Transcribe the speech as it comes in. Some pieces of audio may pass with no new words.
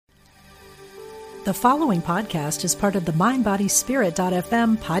The following podcast is part of the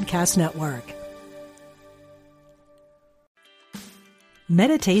MindBodySpirit.fm podcast network.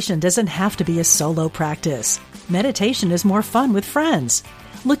 Meditation doesn't have to be a solo practice. Meditation is more fun with friends.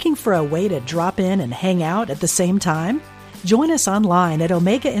 Looking for a way to drop in and hang out at the same time? Join us online at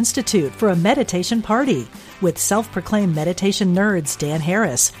Omega Institute for a meditation party with self-proclaimed meditation nerds Dan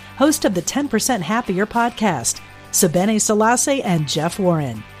Harris, host of the 10% Happier podcast, Sebene Selassie, and Jeff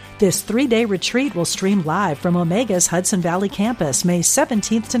Warren. This 3-day retreat will stream live from Omega's Hudson Valley campus May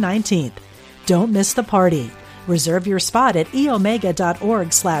 17th to 19th. Don't miss the party. Reserve your spot at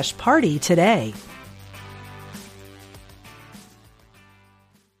eomega.org/party today.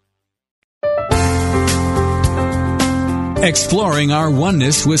 Exploring our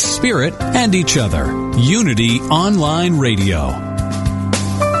oneness with Spirit and each other. Unity Online Radio.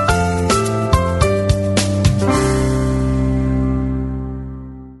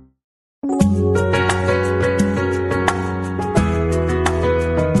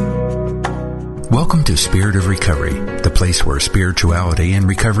 Welcome to Spirit of Recovery, the place where spirituality and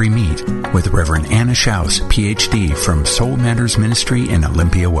recovery meet, with Reverend Anna Schaus, Ph.D. from Soul Matters Ministry in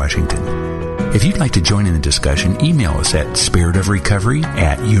Olympia, Washington. If you'd like to join in the discussion, email us at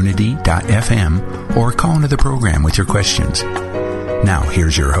spiritofrecovery@unity.fm or call into the program with your questions. Now,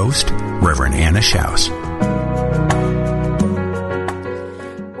 here's your host, Reverend Anna Schaus.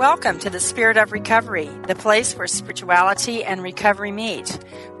 Welcome to the Spirit of Recovery, the place where spirituality and recovery meet,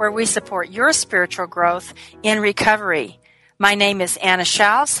 where we support your spiritual growth in recovery. My name is Anna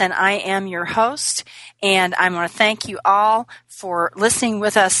Schaus, and I am your host, and I want to thank you all for listening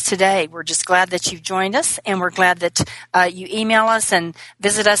with us today. We're just glad that you've joined us, and we're glad that you email us and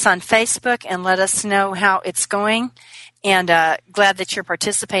visit us on Facebook and let us know how it's going, and glad that you're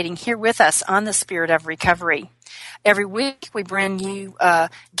participating here with us on the Spirit of Recovery. Every week we bring you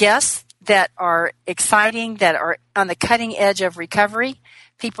guests that are exciting, that are on the cutting edge of recovery,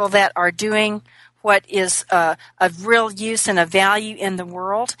 people that are doing what is of real use and of value in the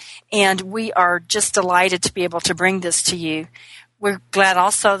world, and we are just delighted to be able to bring this to you. We're glad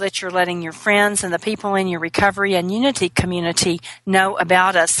also that you're letting your friends and the people in your recovery and unity community know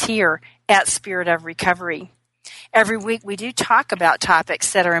about us here at Spirit of Recovery. Every week we do talk about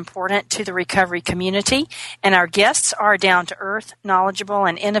topics that are important to the recovery community, and our guests are down to earth, knowledgeable,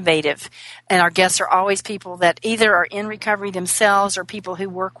 and innovative. And our guests are always people that either are in recovery themselves or people who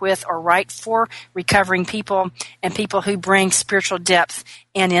work with or write for recovering people and people who bring spiritual depth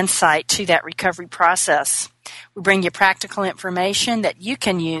and insight to that recovery process. We bring you practical information that you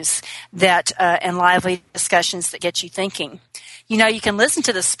can use and lively discussions that get you thinking. You know, you can listen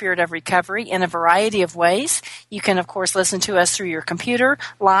to the Spirit of Recovery in a variety of ways. You can, of course, listen to us through your computer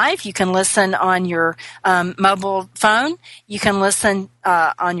live. You can listen on your mobile phone. You can listen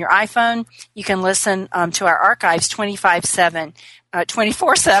on your iPhone. You can listen to our archives 24/7, not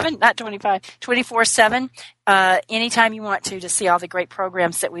 25, 24/7, anytime you want to see all the great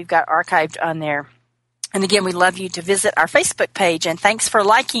programs that we've got archived on there. And again, we'd love you to visit our Facebook page, and thanks for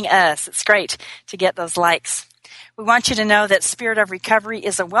liking us. It's great to get those likes. We want you to know that Spirit of Recovery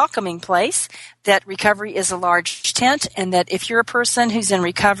is a welcoming place, that recovery is a large tent, and that if you're a person who's in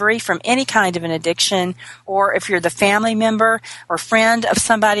recovery from any kind of an addiction, or if you're the family member or friend of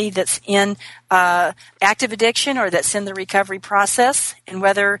somebody that's in active addiction or that's in the recovery process, and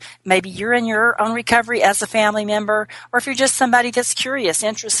whether maybe you're in your own recovery as a family member, or if you're just somebody that's curious,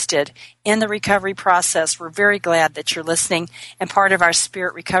 interested in the recovery process, we're very glad that you're listening and part of our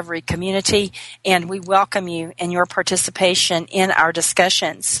Spirit Recovery community, and we welcome you and your participation in our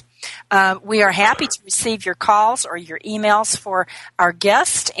discussions. We are happy to receive your calls or your emails for our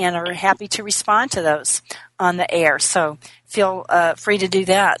guests, and are happy to respond to those on the air. So feel free to do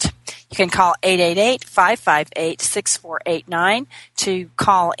that. You can call 888-558-6489 to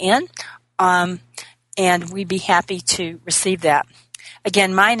call in, and we'd be happy to receive that.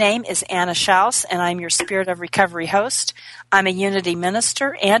 Again, my name is Anna Schaus, and I'm your Spirit of Recovery host. I'm a unity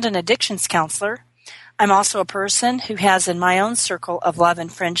minister and an addictions counselor. I'm also a person who has in my own circle of love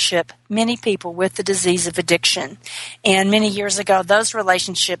and friendship many people with the disease of addiction. And many years ago, those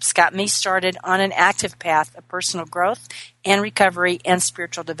relationships got me started on an active path of personal growth and recovery and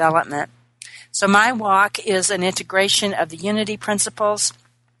spiritual development. So my walk is an integration of the unity principles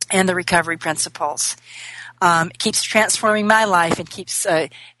and the recovery principles. It keeps transforming my life and keeps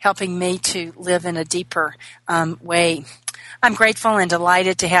helping me to live in a deeper way. I'm grateful and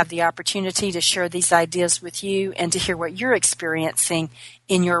delighted to have the opportunity to share these ideas with you and to hear what you're experiencing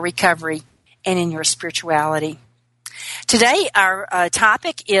in your recovery and in your spirituality. Today, our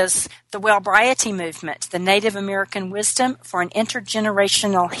topic is the Wellbriety movement, the Native American wisdom for an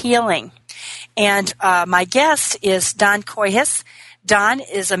intergenerational healing. And my guest is Don Coyes. Don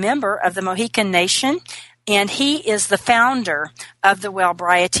is a member of the Mohican Nation, and he is the founder of the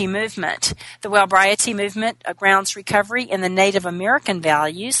Wellbriety Movement. The Wellbriety Movement grounds recovery in the Native American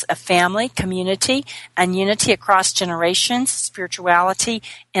values of family, community, and unity across generations, spirituality,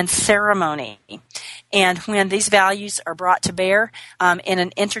 and ceremony. And when these values are brought to bear in an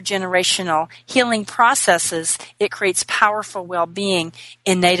intergenerational healing processes, it creates powerful well-being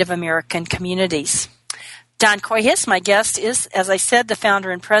in Native American communities. Don Coyes, my guest, is, as I said, the founder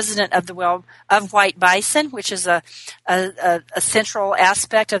and president of of White Bison, which is a central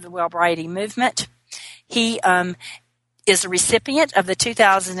aspect of the Wellbriety Movement. He is a recipient of the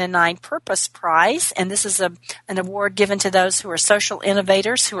 2009 Purpose Prize, and this is an award given to those who are social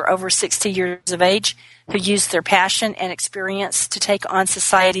innovators who are over 60 years of age, who use their passion and experience to take on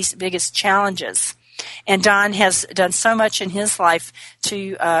society's biggest challenges. And Don has done so much in his life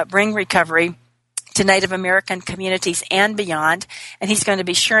to bring recovery to Native American communities and beyond, and he's going to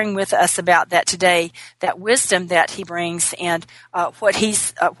be sharing with us about that today, that wisdom that he brings and what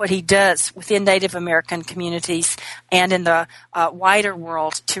he does within Native American communities and in the wider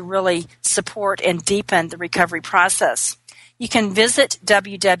world to really support and deepen the recovery process. You can visit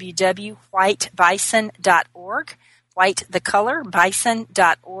www.whitebison.org, white the color,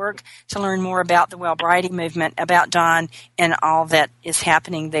 bison.org, to learn more about the Wellbriety Movement, about Don, and all that is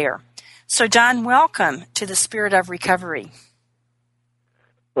happening there. So, Don, welcome to the Spirit of Recovery.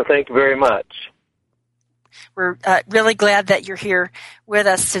 Well, thank you very much. We're really glad that you're here with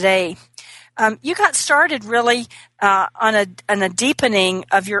us today. You got started really on a deepening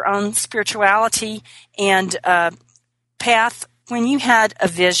of your own spirituality and path when you had a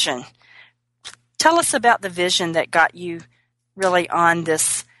vision. Tell us about the vision that got you really on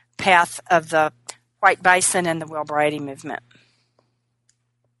this path of the White Bison and the Wellbriety Movement.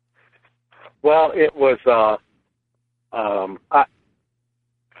 Well, it was, I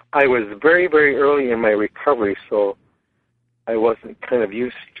was very, very early in my recovery, so I wasn't kind of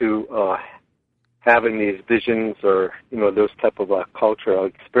used to having these visions or, those type of cultural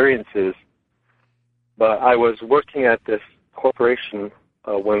experiences. But I was working at this corporation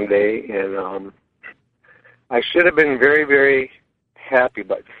one day, and I should have been very, very happy,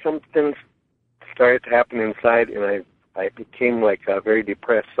 but something started to happen inside, and I became very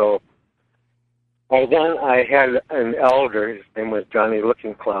depressed. So then I had an elder. His name was Johnny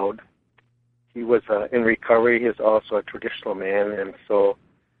Looking Cloud. He was in recovery. He's also a traditional man. And so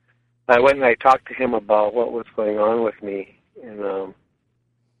I went and I talked to him about what was going on with me. And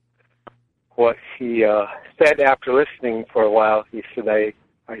what he said after listening for a while, he said, I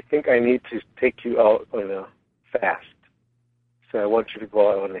think I need to take you out on a fast. So I want you to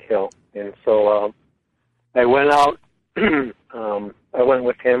go out on the hill. And so I went out. I went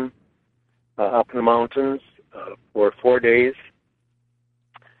with him up in the mountains for 4 days,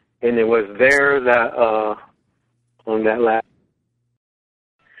 and it was there that on that last.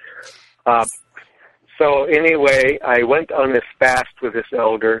 So anyway, I went on this fast with this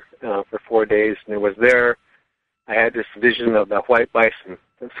elder for 4 days, and it was there. I had this vision of the White Bison.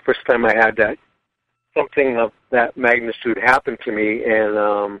 That's the first time I had that something of that magnitude happen to me,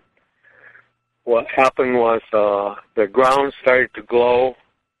 and what happened was the ground started to glow.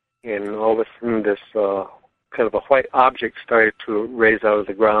 And all of a sudden, this kind of a white object started to raise out of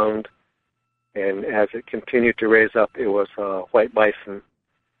the ground. And as it continued to raise up, it was a white bison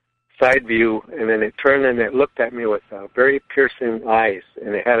side view. And then it turned and it looked at me with very piercing eyes.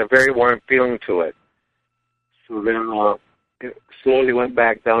 And it had a very warm feeling to it. So then it slowly went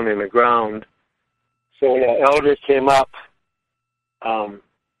back down in the ground. So the elder came up, and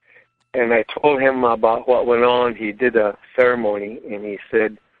I told him about what went on. He did a ceremony, and he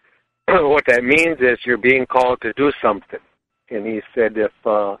said, what that means is you're being called to do something. And he said,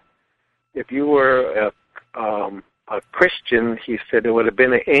 if you were a Christian, he said it would have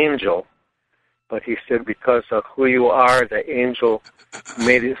been an angel. But he said because of who you are, the angel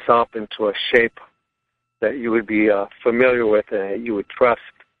made itself into a shape that you would be familiar with and that you would trust.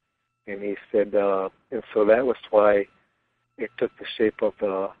 And he said, and so that was why it took the shape of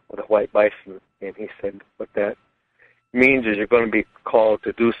the white bison. And he said, what that means is you're going to be called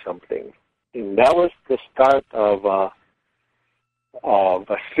to do something. And that was the start of a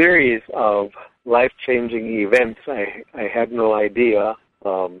series of life-changing events. I had no idea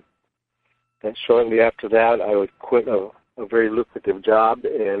that shortly after that I would quit a very lucrative job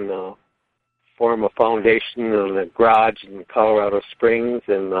and form a foundation in a garage in Colorado Springs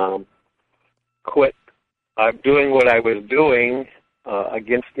and quit doing what I was doing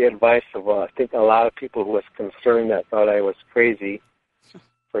against the advice of, I think, a lot of people who was concerned that thought I was crazy.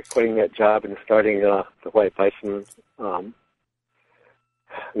 for quitting that job and starting the White Bison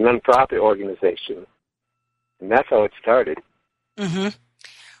nonprofit organization. And that's how it started. Mm-hmm.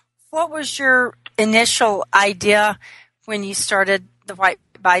 What was your initial idea when you started the White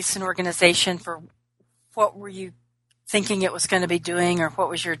Bison organization? For what were you thinking it was going to be doing, or what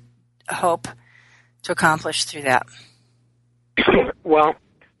was your hope to accomplish through that? Well,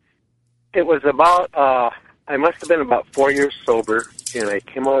 it was about, I must have been about 4 years sober, and I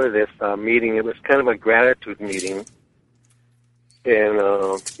came out of this meeting. It was kind of a gratitude meeting.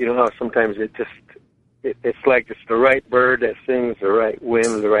 And you know how sometimes it's like it's the right bird that sings, the right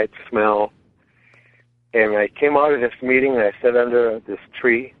wind, the right smell. And I came out of this meeting, and I sat under this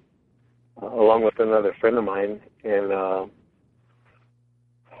tree along with another friend of mine. And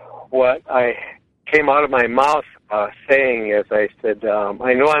what I came out of my mouth saying is, I said,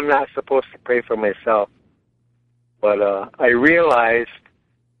 I know I'm not supposed to pray for myself, but I realized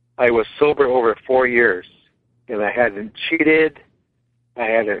I was sober over 4 years, and I hadn't cheated, I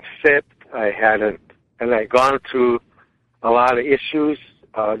hadn't sipped, and I'd gone through a lot of issues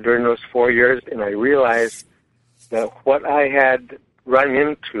during those 4 years, and I realized that what I had run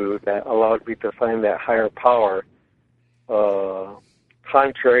into that allowed me to find that higher power,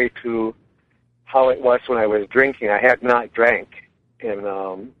 contrary to how it was when I was drinking. I had not drank,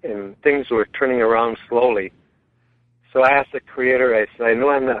 and things were turning around slowly. So I asked the Creator, I said, I know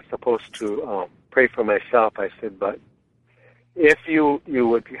I'm not supposed to pray for myself. I said, but if you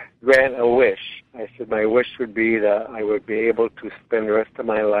would grant a wish, I said, my wish would be that I would be able to spend the rest of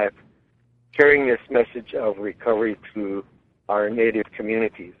my life carrying this message of recovery to our native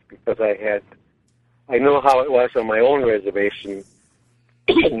communities, because I know how it was on my own reservation,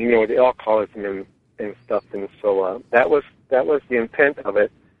 you know, the alcoholism and stuff, and so that was the intent of it,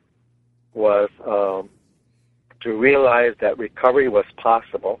 was to realize that recovery was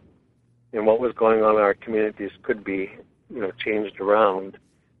possible, and what was going on in our communities could be, you know, changed around.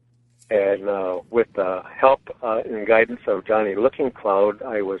 And with the help and guidance of Johnny Looking Cloud,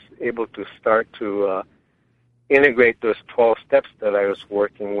 I was able to start to integrate those 12 steps that I was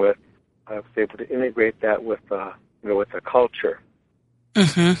working with. I was able to integrate that with, with the culture.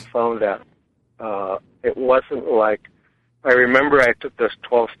 Mm-hmm. Found that it wasn't like, I remember I took those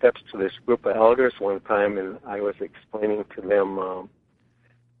 12 steps to this group of elders one time, and I was explaining to them,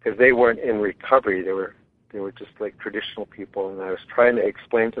 because they weren't in recovery, they were just like traditional people, and I was trying to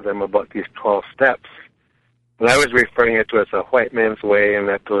explain to them about these 12 steps. And I was referring it to as a white man's way, and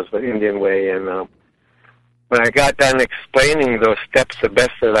that was the Indian way. And when I got done explaining those steps the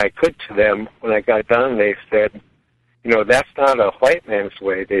best that I could to them, when I got done, they said, you know, that's not a white man's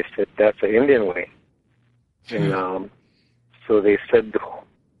way. They said, that's an Indian way. And so they said,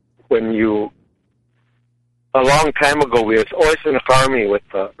 a long time ago, we was always in harmony with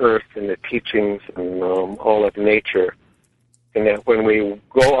the earth and the teachings and all of nature. And that when we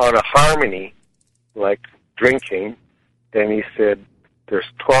go out of harmony, like drinking, then he said,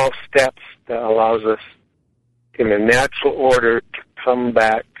 there's 12 steps that allows us in a natural order to come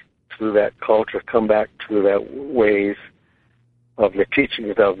back to that culture, come back to that ways of the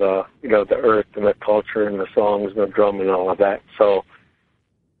teachings of the earth and the culture and the songs and the drum and all of that. So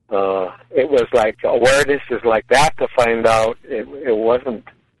it was like awareness is like that to find out. It wasn't.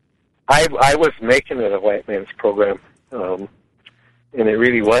 I was making it a white man's program, and it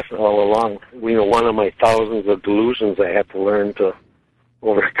really wasn't all along. One of my thousands of delusions I had to learn to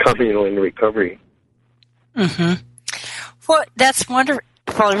overcome, in recovery. Mm-hmm. Well, that's wonderful.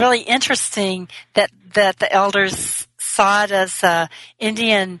 Really interesting that the elders saw it as an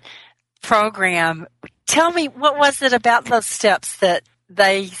Indian program. Tell me, what was it about those steps that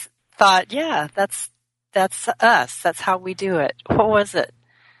they thought, yeah, that's us. That's how we do it. What was it?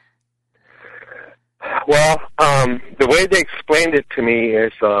 Well, the way they explained it to me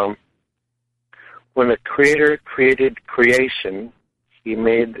is when the Creator created creation, He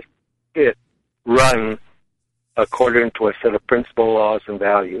made it run according to a set of principle, laws, and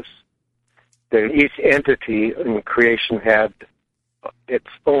values. Then each entity in creation had its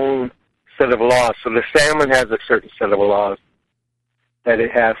own set of laws. So the salmon has a certain set of laws that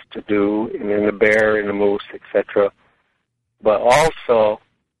it has to do, and then the bear and the moose, etc. But also,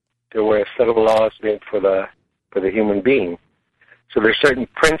 there were a set of laws made for the human being. So there's certain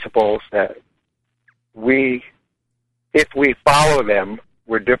principles that if we follow them,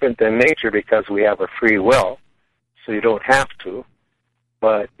 we're different than nature because we have a free will. So you don't have to.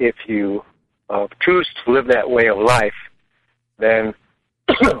 But if you choose to live that way of life, then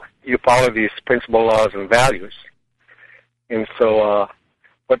you follow these principle, laws, and values. And so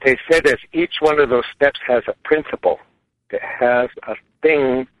what they said is each one of those steps has a principle. that has a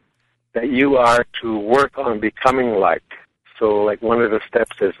thing that you are to work on becoming like. So like one of the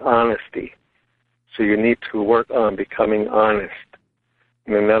steps is honesty. So you need to work on becoming honest.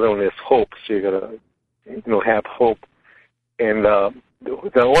 And another one is hope. So you got to, have hope. And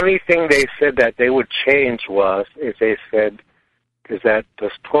the only thing they said that they would change is that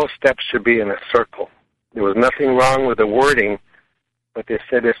those 12 steps should be in a circle. There was nothing wrong with the wording, but they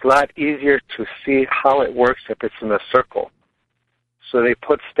said it's a lot easier to see how it works if it's in a circle. So they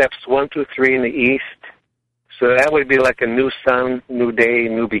put steps 1, 2, 3 in the east. So that would be like a new sun, new day,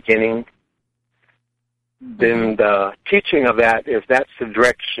 new beginning. Then the teaching of that is that's the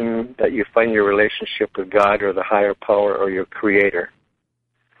direction that you find your relationship with God or the higher power or your creator.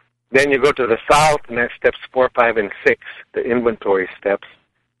 Then you go to the south, and that's steps 4, 5, and 6, the inventory steps.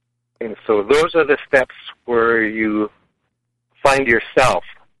 And so those are the steps where you find yourself.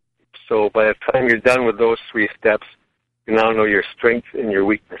 So by the time you're done with those 3 steps, you now know your strengths and your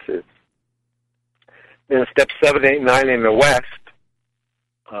weaknesses. Then steps 7, 8, 9 in the west,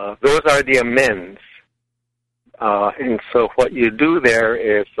 those are the amends. And so what you do there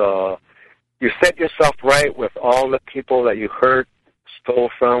is you set yourself right with all the people that you hurt, stole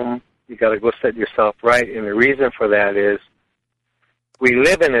from. You got to go set yourself right. And the reason for that is we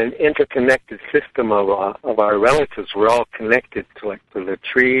live in an interconnected system of our relatives. We're all connected to the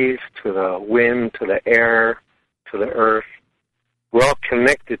trees, to the wind, to the air, to the earth. We're all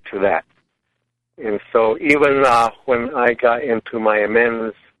connected to that. And so even when I got into my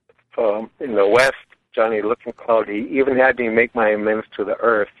amends in the west, Johnny Looking Cloud, he even had me make my amends to the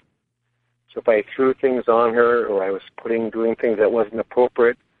earth. So if I threw things on her or I was doing things that wasn't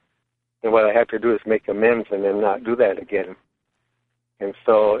appropriate, then what I had to do is make amends and then not do that again. And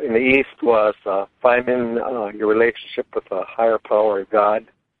so in the east was finding your relationship with a higher power, God.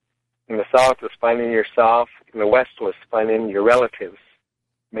 In the south was finding yourself. In the west was finding your relatives,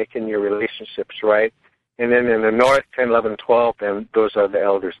 making your relationships right. And then in the north, 10, 11, 12, then those are the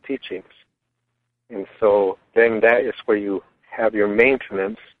elders' teachings. And so then that is where you have your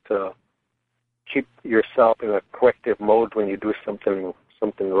maintenance to keep yourself in a corrective mode when you do something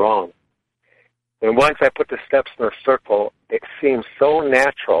wrong. And once I put the steps in a circle, it seems so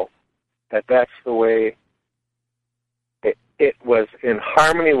natural that that's the way it was in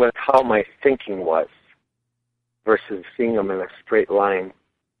harmony with how my thinking was versus seeing them in a straight line.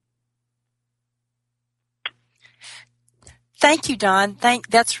 Thank you, Don.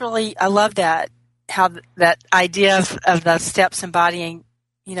 That's really, I love that. How that idea of the steps embodying,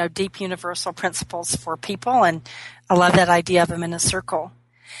 deep universal principles for people, and I love that idea of them in a circle.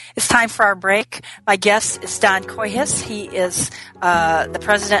 It's time for our break. My guest is Don Koyhis. He is the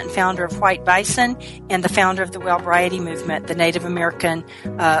president and founder of White Bison and the founder of the Wellbriety Movement, the Native American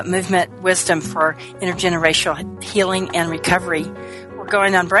movement wisdom for intergenerational healing and recovery. We're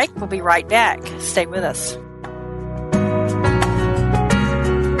going on break. We'll be right back. Stay with us.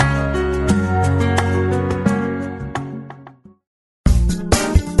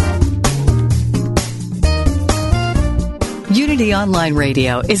 Unity Online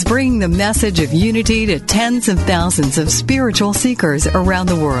Radio is bringing the message of unity to tens of thousands of spiritual seekers around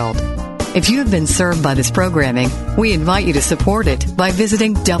the world. If you have been served by this programming, we invite you to support it by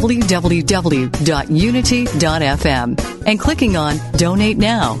visiting www.unity.fm and clicking on Donate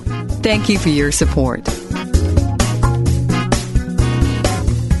Now. Thank you for your support.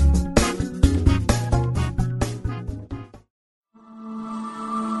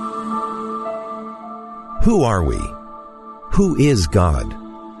 Who are we? Who is God?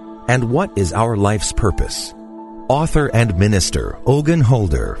 And what is our life's purpose? Author and minister Ogun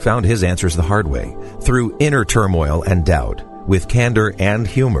Holder found his answers the hard way. Through inner turmoil and doubt, with candor and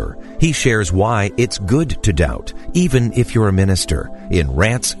humor, he shares why it's good to doubt, even if you're a minister, in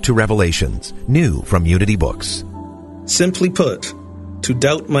Rants to Revelations, new from Unity Books. Simply put, to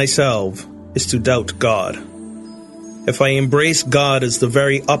doubt myself is to doubt God. If I embrace God as the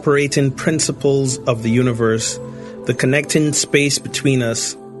very operating principles of the universe, the connecting space between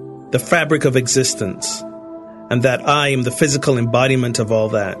us, the fabric of existence, and that I am the physical embodiment of all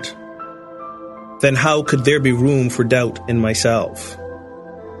that, then how could there be room for doubt in myself?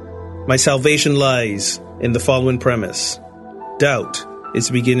 My salvation lies in the following premise: doubt is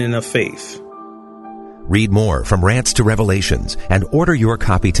the beginning of faith. Read more from Rants to Revelations and order your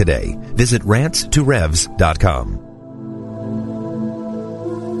copy today. Visit rantsterevs.com.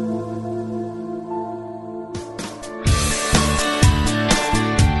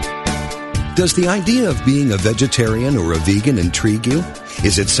 Does the idea of being a vegetarian or a vegan intrigue you?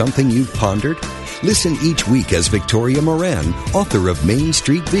 Is it something you've pondered? Listen each week as Victoria Moran, author of Main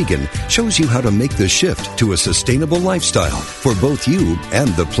Street Vegan, shows you how to make the shift to a sustainable lifestyle for both you and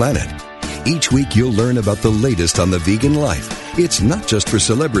the planet. Each week you'll learn about the latest on the vegan life. It's not just for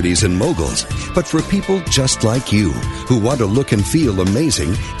celebrities and moguls, but for people just like you who want to look and feel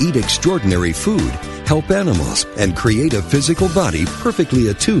amazing, eat extraordinary food, help animals, and create a physical body perfectly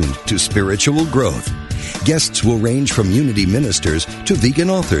attuned to spiritual growth. Guests will range from Unity ministers to vegan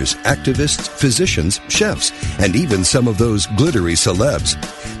authors, activists, physicians, chefs, and even some of those glittery celebs.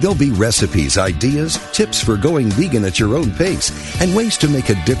 There'll be recipes, ideas, tips for going vegan at your own pace, and ways to make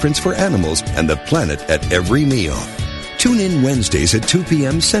a difference for animals and the planet at every meal. Tune in Wednesdays at 2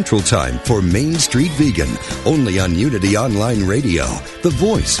 p.m. Central Time for Main Street Vegan, only on Unity Online Radio, the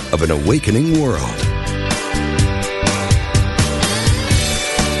voice of an awakening world.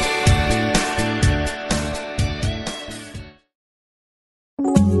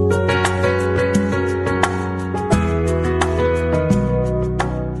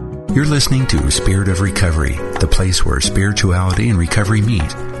 You're listening to Spirit of Recovery, the place where spirituality and recovery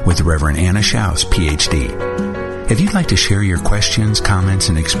meet, with Reverend Anna Schaus, Ph.D. If you'd like to share your questions, comments,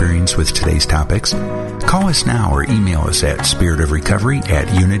 and experience with today's topics, call us now or email us at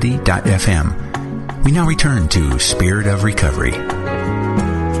spiritofrecovery@unity.fm. We now return to Spirit of Recovery.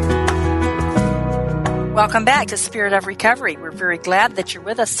 Welcome back to Spirit of Recovery. We're very glad that you're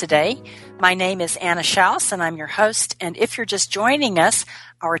with us today. My name is Anna Schaus, and I'm your host. And if you're just joining us,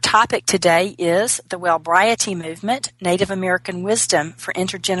 our topic today is the Wellbriety Movement, Native American Wisdom for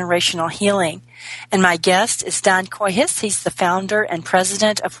Intergenerational Healing. And my guest is Don Koyhis. He's the founder and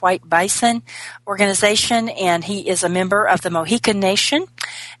president of White Bison Organization, and he is a member of the Mohican Nation,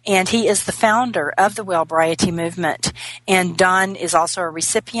 and he is the founder of the Wellbriety Movement. And Don is also a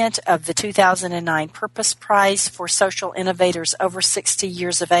recipient of the 2009 Purpose Prize for Social Innovators over 60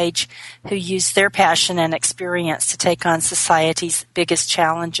 years of age who use their passion and experience to take on society's biggest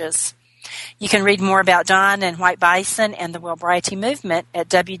challenges. You can read more about Don and White Bison and the Wellbriety Movement at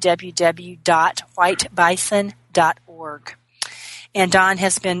www.whitebison.org. And Don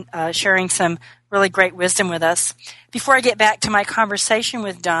has been sharing some really great wisdom with us. Before I get back to my conversation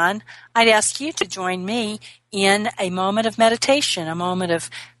with Don, I'd ask you to join me in a moment of meditation, a moment of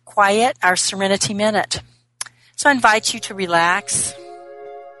quiet, our Serenity Minute. So I invite you to relax,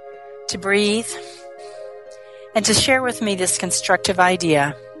 to breathe, and to share with me this constructive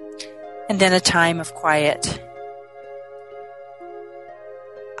idea, and then a time of quiet.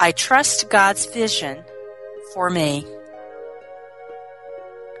 I trust God's vision for me.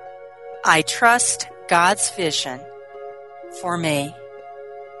 I trust God's vision for me.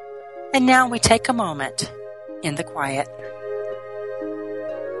 And now we take a moment in the quiet.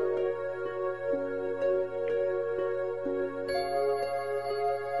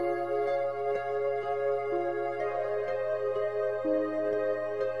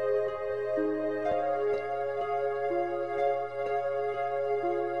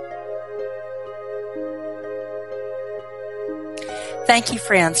 Thank you,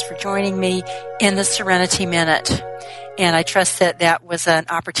 friends, for joining me in the Serenity Minute. And I trust that that was an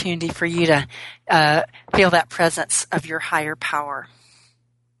opportunity for you to feel that presence of your higher power.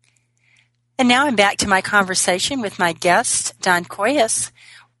 And now I'm back to my conversation with my guest, Don Koyhis.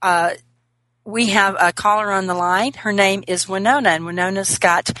 We have a caller on the line. Her name is Winona, and Winona's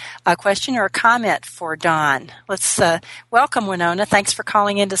got a question or a comment for Don. Let's welcome Winona. Thanks for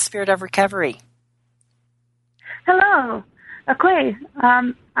calling into Spirit of Recovery. Hello. Okay,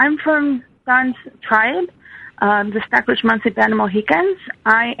 I'm from Don's tribe, the Stackbridge Munsee Band of Mohicans.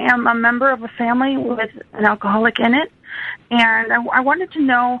 I am a member of a family with an alcoholic in it, and I wanted to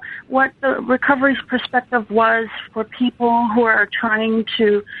know what the recovery perspective was for people who are trying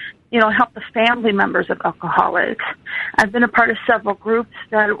to, help the family members of alcoholics. I've been a part of several groups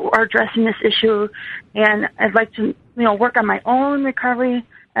that are addressing this issue, and I'd like to, work on my own recovery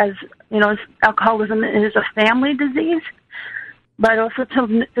as alcoholism is a family disease, but also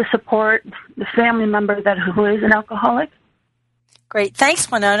to support the family member who is an alcoholic. Great. Thanks,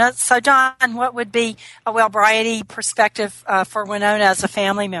 Winona. So, Don, what would be a Wellbriety perspective for Winona as a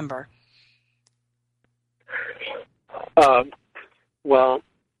family member? Well,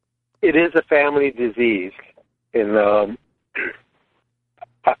 it is a family disease. And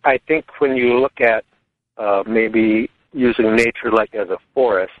I think when you look at maybe using nature like as a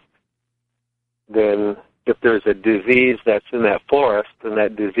forest, then if there's a disease that's in that forest, then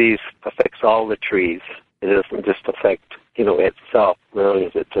that disease affects all the trees. It doesn't just affect, itself. Rarely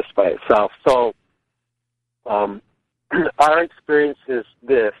is it just by itself. So our experience is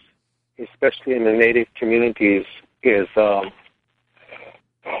this, especially in the Native communities, is the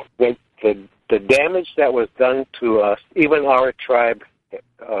the damage that was done to us, even our tribe,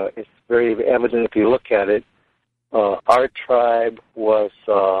 it's very evident if you look at it. Our tribe was,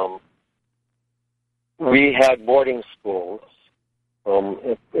 we had boarding schools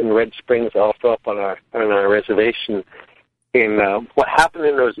in Red Springs, also up on our reservation. And what happened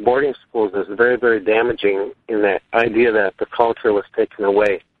in those boarding schools is very, very damaging in that idea that the culture was taken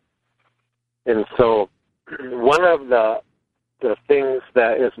away. And so one of the things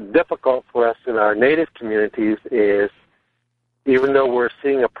that is difficult for us in our Native communities is, even though we're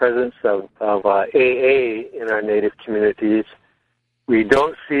seeing a presence of AA in our Native communities, we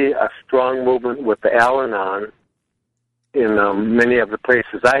don't see a strong movement with the Al-Anon in many of the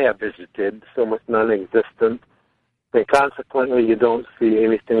places I have visited, almost non-existent. And consequently, you don't see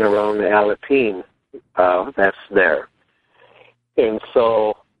anything around the Alateen that's there. And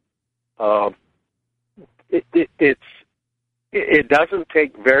so it doesn't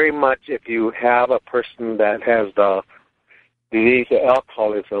take very much if you have a person that has the disease of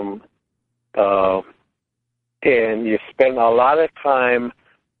alcoholism and you spend a lot of time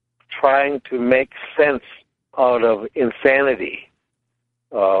trying to make sense out of insanity.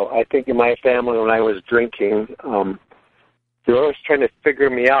 I think in my family, when I was drinking, they were always trying to figure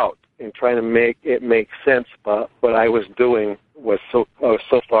me out and trying to make it make sense, but what I was doing was so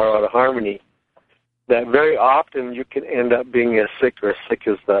far out of harmony that very often you can end up being as sick as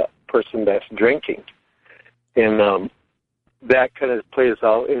the person that's drinking. And that kind of plays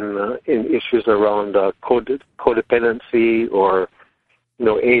out in issues around codependency or,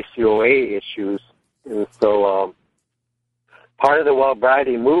 ACOA issues. And so part of the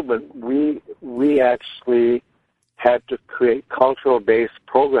Wellbriety movement, we actually had to create cultural-based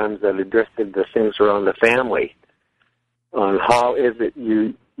programs that addressed the things around the family on how is it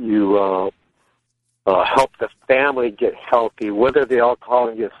you help the family get healthy, whether the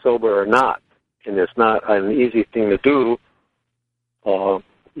alcoholic gets sober or not. And it's not an easy thing to do. That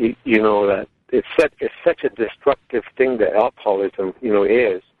it's such a destructive thing that alcoholism,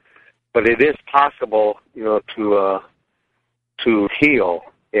 is. But it is possible, to heal.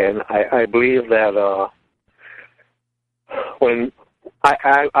 And I believe that when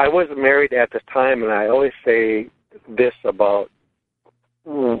I was married at the time, and I always say this about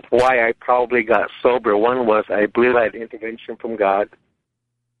why I probably got sober. One was I believe I had intervention from God.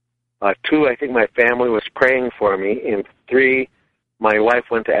 2, I think my family was praying for me. And 3, my wife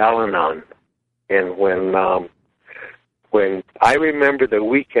went to Al-Anon. And when I remember the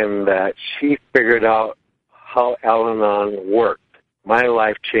weekend that she figured out how Al-Anon worked, my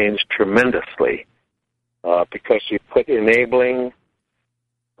life changed tremendously because she put enabling.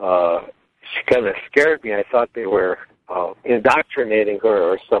 She kind of scared me. I thought they were indoctrinating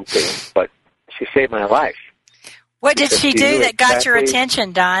her or something, but she saved my life. What did she do that got your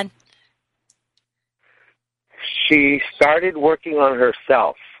attention, Don? She started working on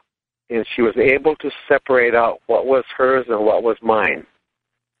herself, and she was able to separate out what was hers and what was mine.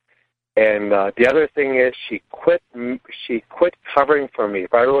 And the other thing is she quit covering for me.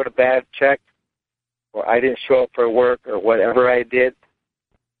 If I wrote a bad check or I didn't show up for work or whatever I did,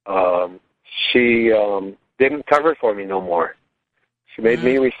 she didn't cover for me no more. She made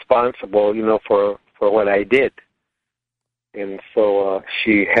me responsible, for what I did. And so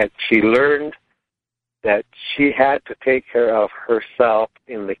she learned that she had to take care of herself,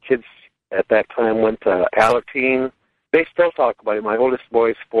 and the kids at that time went to Alateen. They still talk about it. My oldest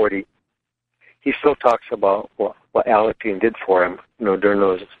boy is 40. He still talks about what Alateen did for him, during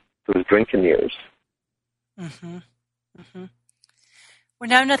those drinking years. Mm-hmm. Mm-hmm.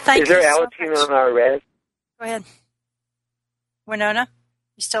 Winona, thank you. Is there Alateen on our res? Go ahead. Winona,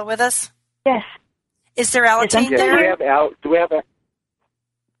 you still with us? Yes. Is there Alateen there?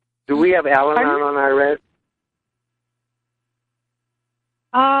 Do we have Al-Anon on our res?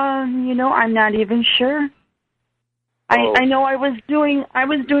 I'm not even sure. Oh. I know I was doing a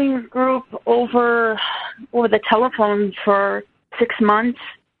group over the telephone for 6 months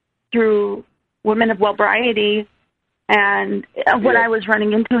through Women of Wellbriety, and what I was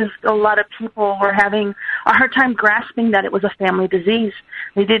running into is a lot of people were having a hard time grasping that it was a family disease.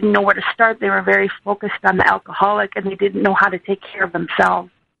 They didn't know where to start. They were very focused on the alcoholic, and they didn't know how to take care of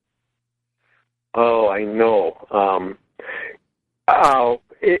themselves. Oh, I know.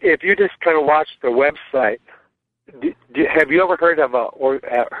 If you just kind of watch the website, have you ever heard of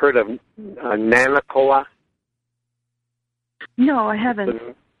NANACOA? No, I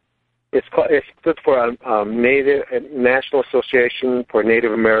haven't. It stood for National Association for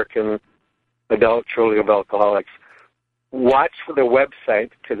Native American Adult Children of Alcoholics. Watch for the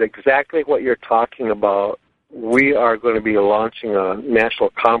website, because exactly what you're talking about, we are going to be launching a national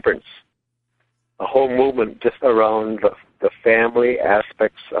conference whole movement just around the family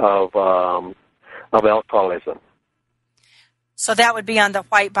aspects of alcoholism. So that would be on the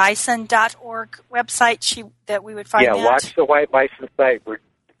whitebison.org website that we would find that? Yeah, watch the White Bison site.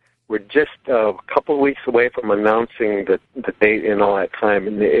 We're just a couple of weeks away from announcing the date and all that time,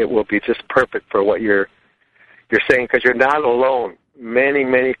 and it will be just perfect for what you're saying, because you're not alone. Many,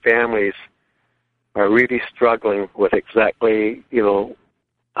 many families are really struggling with exactly,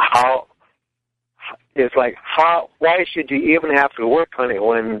 how it's like, why should you even have to work on it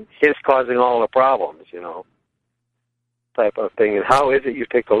when he's causing all the problems, type of thing. And how is it you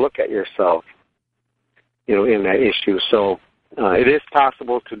take a look at yourself, in that issue? So it is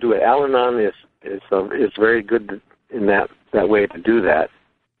possible to do it. Al-Anon is very good in that way to do that.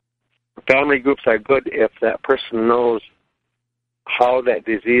 Family groups are good if that person knows how that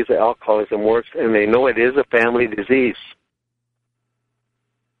disease of alcoholism works, and they know it is a family disease.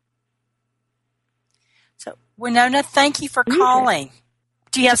 So, Winona, thank you for calling.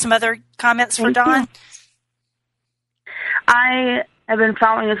 Do you have some other comments for Don? I have been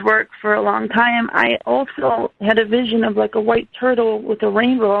following his work for a long time. I also had a vision of like a white turtle with a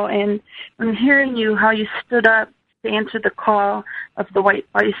rainbow, and I'm hearing how you stood up to answer the call of the white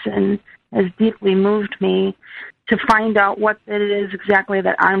bison has deeply moved me to find out what it is exactly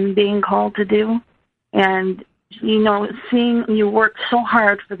that I'm being called to do. And, seeing you work so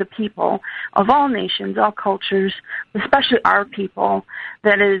hard for the people of all nations, all cultures, especially our people,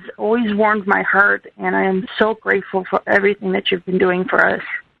 that has always warmed my heart, and I am so grateful for everything that you've been doing for us.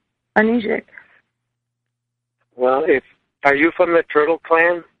 Anijik. Well, are you from the Turtle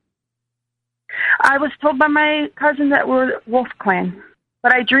Clan? I was told by my cousin that we're Wolf Clan,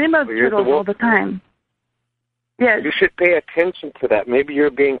 but I dream of turtles all the time. Yes. You should pay attention to that. Maybe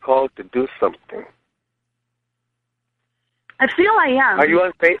you're being called to do something. I feel I am. Are you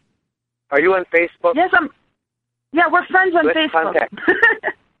on Facebook? Yes, Yeah, we're friends on Facebook.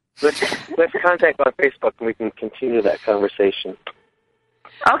 Let's contact on Facebook, and we can continue that conversation.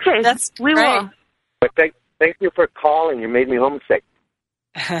 Okay, we will. But thank you for calling. You made me homesick.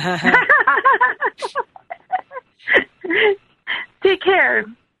 Take care.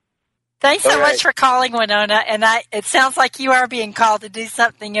 Thanks so much for calling, Winona. And it sounds like you are being called to do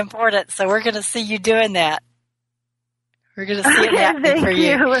something important, so we're going to see you doing that. We're going to see it happening for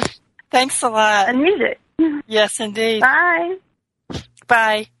you. Thanks a lot. I need it. Yes, indeed. Bye.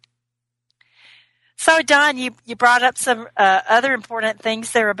 Bye. So, Don, you brought up some other important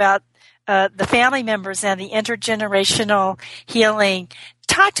things there about the family members and the intergenerational healing.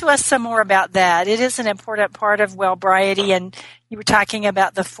 Talk to us some more about that. It is an important part of Wellbriety, and you were talking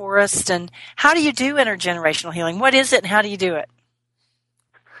about the forest. And how do you do intergenerational healing? What is it, and how do you do it?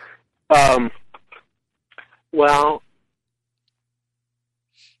 Well,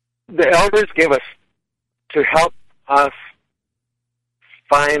 the elders give us, to help us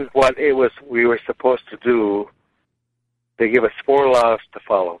find what it was we were supposed to do, they give us 4 laws to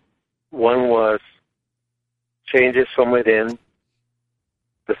follow. One was changes from within.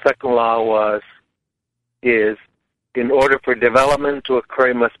 The second law is in order for development to occur,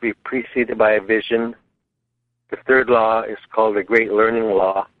 it must be preceded by a vision. The third law is called the Great Learning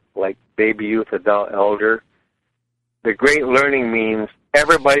Law, like baby, youth, adult, elder. The Great Learning means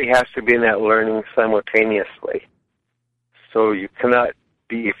everybody has to be in that learning simultaneously. So you cannot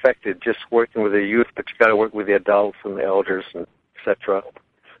be effective just working with the youth, but you got to work with the adults and the elders, and etc.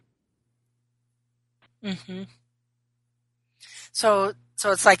 Mm-hmm. So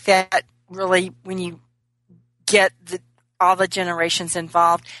it's like that, really, when you get all the generations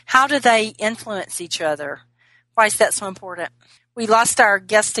involved. How do they influence each other? Why is that so important? We lost our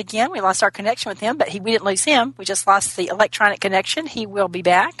guest again. We lost our connection with him, but we didn't lose him. We just lost the electronic connection. He will be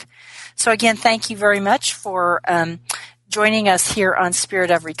back. So again, thank you very much for joining us here on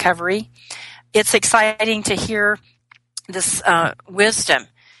Spirit of Recovery. It's exciting to hear this wisdom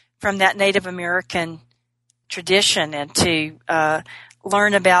from that Native American tradition, and to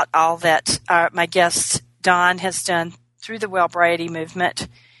learn about all that my guest Don has done through the Wellbriety movement.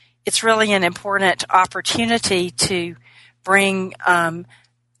 It's really an important opportunity to bring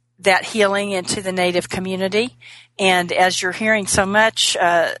that healing into the Native community. And as you're hearing so much,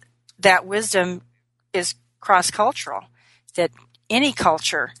 that wisdom is cross-cultural, that any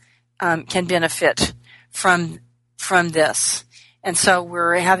culture can benefit from this. And so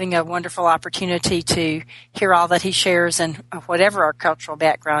we're having a wonderful opportunity to hear all that he shares, and whatever our cultural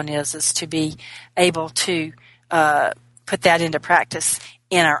background is to be able to put that into practice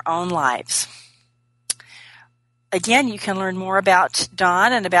in our own lives. Again, you can learn more about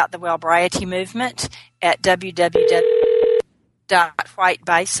Don and about the Wellbriety movement at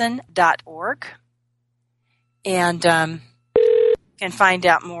www.whitebison.org. and can find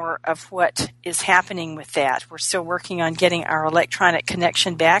out more of what is happening with that. We're still working on getting our electronic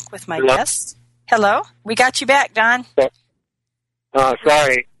connection back with my guests. Hello? We got you back, Don.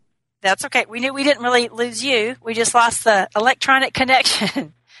 Sorry. That's okay. We knew we didn't really lose you. We just lost the electronic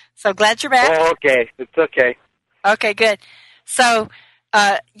connection. So glad you're back. Oh, okay. It's okay. Okay, good. So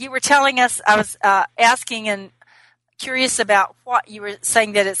you were telling us, I was asking and curious about what you were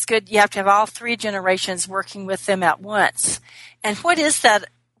saying, that it's good you have to have all three generations working with them at once. And what is that?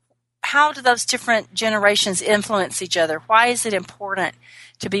 How do those different generations influence each other? Why is it important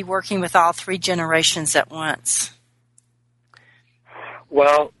to be working with all three generations at once?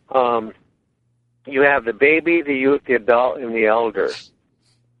 Well, you have the baby, the youth, the adult, and the elder.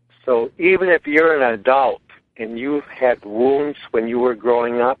 So even if you're an adult and you've had wounds when you were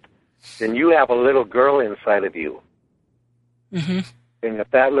growing up, then you have a little girl inside of you. Mm-hmm. And if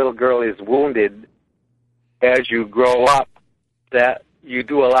that little girl is wounded, as you grow up, that you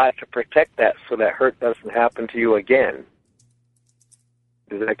do a lot to protect that so that hurt doesn't happen to you again.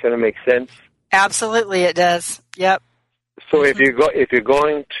 Does that kind of make sense? Absolutely, it does. Yep. So if you're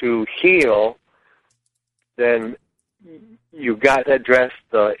going to heal, then you got to address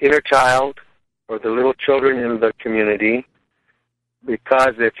the inner child or the little children in the community,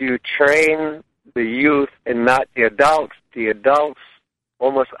 because if you train the youth and not the adults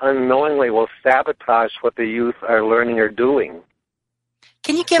almost unknowingly will sabotage what the youth are learning or doing.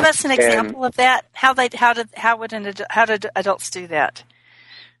 Can you give us an example of that? How did adults do that?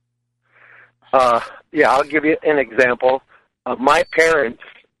 Yeah, I'll give you an example. My parents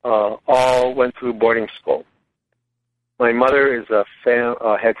all went through boarding school. My mother is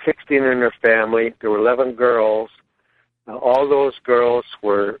had 16 in her family. There were 11 girls. All those girls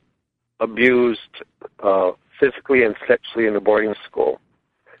were abused physically and sexually in the boarding school.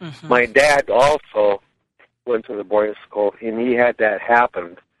 Mm-hmm. My dad also went to the boarding school, and he had that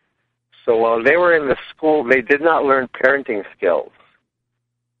happen. So while they were in the school, they did not learn parenting skills.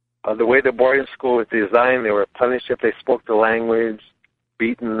 The way the boarding school was designed, they were punished if they spoke the language,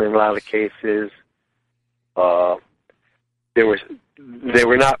 beaten in a lot of cases. They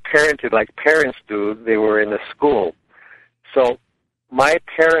were not parented like parents do. They were in a school. So my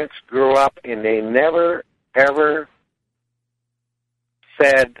parents grew up and they never, ever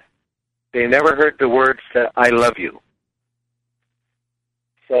they never heard the words that I love you.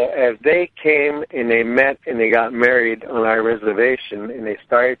 So as they came and they met and they got married on our reservation and they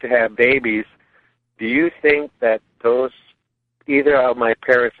started to have babies, do you think that either of my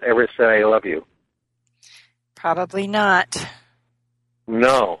parents ever said I love you? Probably not.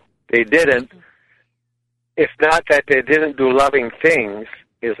 No, they didn't. It's not that they didn't do loving things,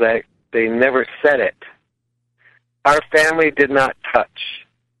 it's that they never said it. Our family did not touch.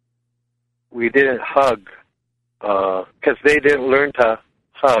 We didn't hug because they didn't learn to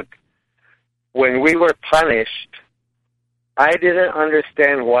hug. When we were punished, I didn't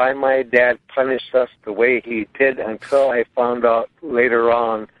understand why my dad punished us the way he did until I found out later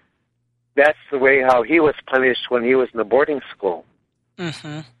on that's the way how he was punished when he was in the boarding school.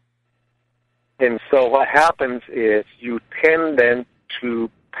 Mm-hmm. And so what happens is you tend then to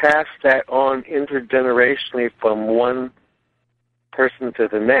pass that on intergenerationally from one person to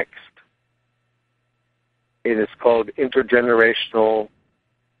the next. It is called intergenerational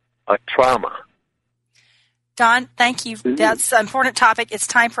trauma. Don, thank you. That's an important topic. It's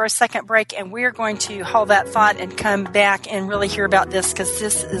time for a second break, and we're going to hold that thought and come back and really hear about this, because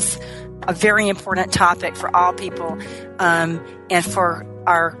this is a very important topic for all people and for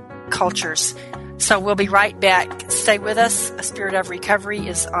our cultures. So we'll be right back. Stay with us. A Spirit of Recovery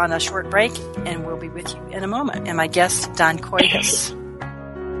is on a short break, and we'll be with you in a moment. And my guest, Don Cuevas.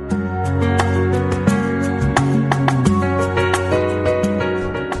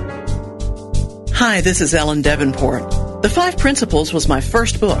 Hi, this is Ellen Davenport. The 5 Principles was my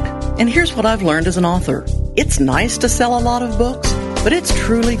first book, and here's what I've learned as an author. It's nice to sell a lot of books, but it's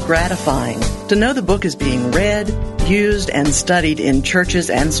truly gratifying to know the book is being read, used, and studied in churches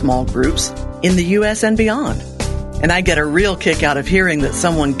and small groups in the U.S. and beyond. And I get a real kick out of hearing that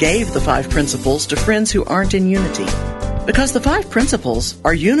someone gave the 5 Principles to friends who aren't in unity. Because the 5 Principles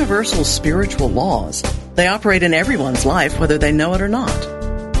are universal spiritual laws. They operate in everyone's life, whether they know it or not.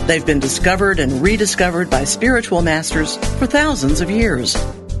 They've been discovered and rediscovered by spiritual masters for thousands of years.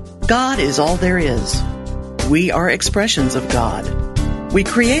 God is all there is. We are expressions of God. We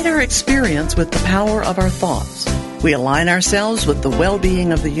create our experience with the power of our thoughts. We align ourselves with the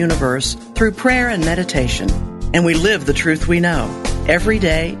well-being of the universe through prayer and meditation. And we live the truth we know, every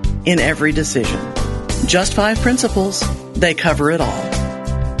day, in every decision. Just 5 Principles. They cover it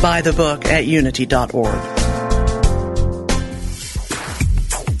all. Buy the book at unity.org.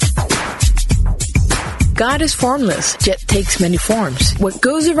 God is formless, yet takes many forms. What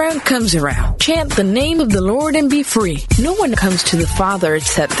goes around comes around. Chant the name of the Lord and be free. No one comes to the Father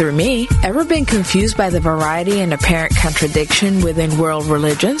except through me. Ever been confused by the variety and apparent contradiction within world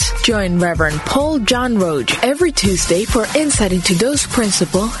religions? Join Reverend Paul John Roach every Tuesday for insight into those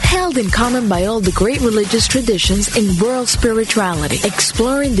principles held in common by all the great religious traditions in world spirituality,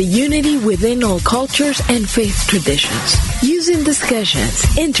 exploring the unity within all cultures and faith traditions. Using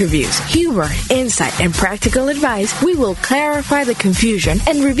discussions, interviews, humor, insight, and practical advice, we will clarify the confusion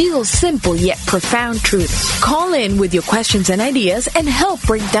and reveal simple yet profound truths. Call in with your questions and ideas and help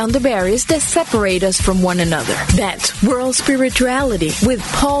break down the barriers that separate us from one another. That's World Spirituality with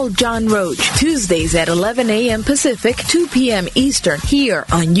Paul John Roach, Tuesdays at 11 a.m. Pacific, 2 p.m. Eastern, here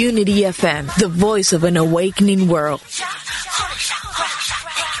on Unity FM, the voice of an awakening world.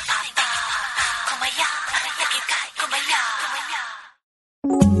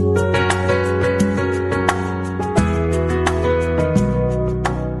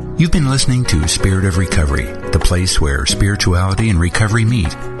 You've been listening to Spirit of Recovery, the place where spirituality and recovery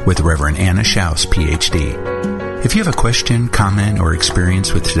meet, with Reverend Anna Schaus, Ph.D. If you have a question, comment, or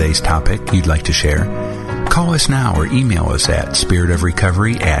experience with today's topic you'd like to share, call us now or email us at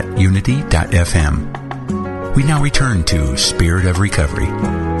spiritofrecovery@unity.fm. We now return to Spirit of Recovery.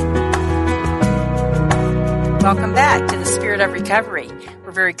 Welcome back to the Spirit of Recovery.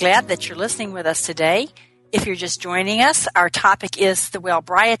 We're very glad that you're listening with us today. If you're just joining us, our topic is the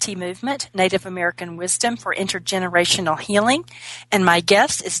Wellbriety Movement, Native American Wisdom for Intergenerational Healing. And my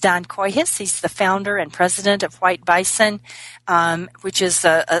guest is Don Coyhis. He's the founder and president of White Bison, which is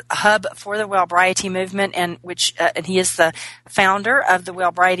a hub for the Wellbriety Movement, and he is the founder of the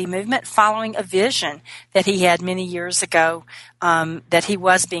Wellbriety Movement following a vision that he had many years ago, that he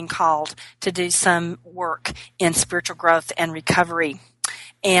was being called to do some work in spiritual growth and recovery.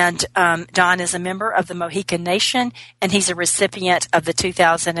 And Don is a member of the Mohican Nation, and he's a recipient of the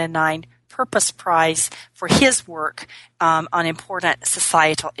 2009 Purpose Prize for his work on important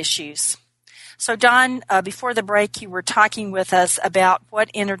societal issues. So, Don, before the break, you were talking with us about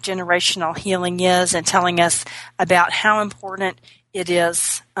what intergenerational healing is and telling us about how important it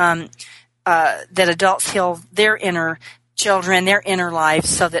is that adults heal their inner children, their inner lives,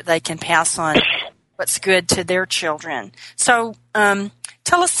 so that they can pass on what's good to their children. So,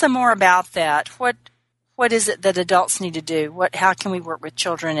 tell us some more about that. What is it that adults need to do? How can we work with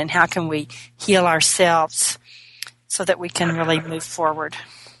children, and how can we heal ourselves so that we can really move forward?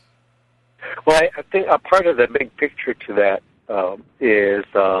 Well, I think a part of the big picture to that is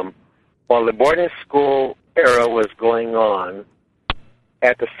while the boarding school era was going on,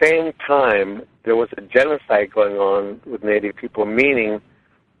 at the same time there was a genocide going on with Native people, meaning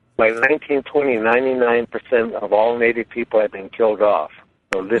by 1920, 99% of all Native people had been killed off.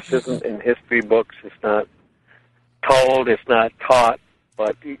 So this isn't in history books. It's not told. It's not taught.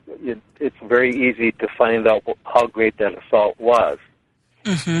 But it's very easy to find out how great that assault was.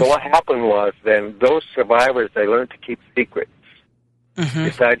 Mm-hmm. So what happened was then those survivors, they learned to keep secrets. Mm-hmm.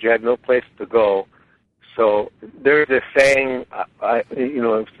 Besides, you had no place to go. So there's this saying,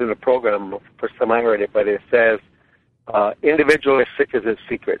 it's in a program. First time I heard it, but it says, individual is sick as its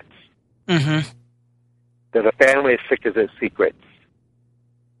secrets. Mm-hmm. That a family is sick as its secrets.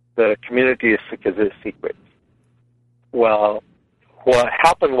 That a community is sick as its secrets. Well, what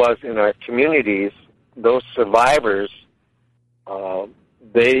happened was in our communities, those survivors,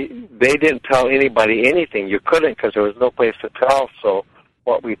 they didn't tell anybody anything. You couldn't, because there was no place to tell. So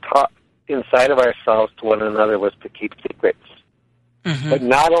what we taught inside of ourselves to one another was to keep secrets. Mm-hmm. But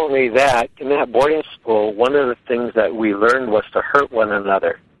not only that, in that boarding school, one of the things that we learned was to hurt one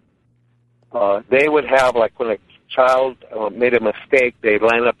another. They would have, like when a child made a mistake, they'd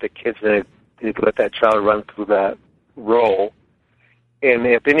line up the kids and they'd let that child run through that row. And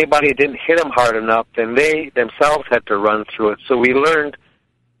if anybody didn't hit them hard enough, then they themselves had to run through it. So we learned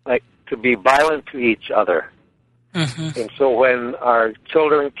to be violent to each other. Mm-hmm. And so when our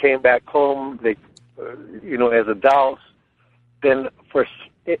children came back home, they, as adults, then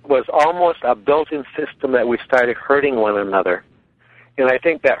it was almost a built-in system that we started hurting one another. And I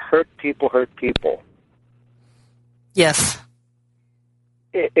think that hurt people. Yes.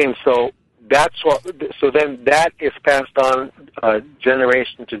 And so then that is passed on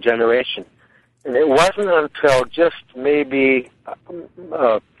generation to generation. And it wasn't until just maybe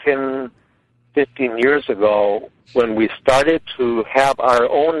 10, 15 years ago when we started to have our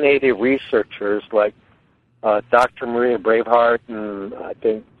own Native researchers like Dr. Maria Braveheart and I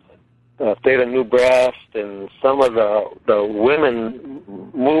think Theda Newbreast and some of the women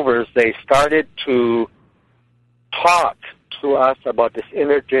movers, they started to talk to us about this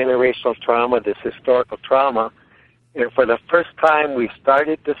intergenerational trauma, this historical trauma, and for the first time we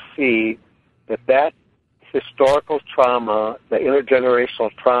started to see that historical trauma, the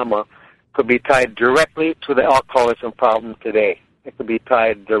intergenerational trauma, could be tied directly to the alcoholism problem today. It could be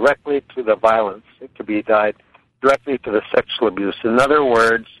tied directly to the violence. It could be tied directly to the sexual abuse. In other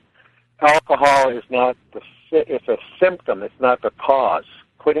words, alcohol is not it's a symptom. It's not the cause.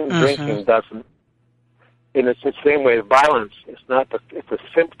 Quitting drinking doesn't. And it's the same way with violence. It's a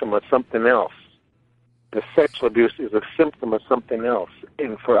symptom of something else. The sexual abuse is a symptom of something else.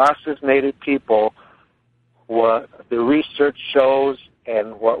 And for us as Native people, what the research shows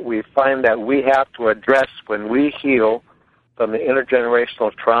and what we find that we have to address when we heal from the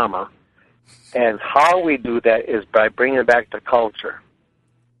intergenerational trauma, and how we do that is by bringing back the culture,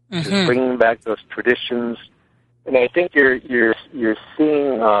 just bringing back those traditions. And I think you're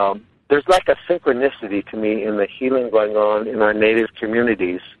seeing there's like a synchronicity to me in the healing going on in our Native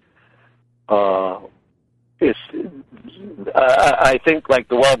communities. I think like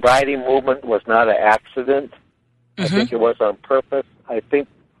the Wellbriety movement was not an accident. I think it was on purpose. I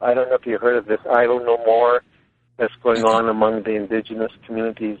don't know if you heard of this Idle No More that's going on among the indigenous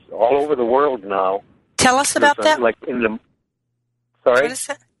communities all over the world now. Tell us about that. Like sorry?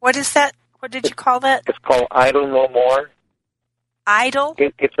 What is that? What did you call that? It's called Idle No More. Idle?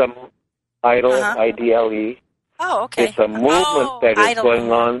 It's a Idle, I-D-L-E. Oh, okay. It's a movement that is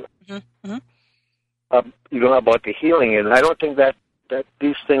going on. You know, about the healing, and I don't think that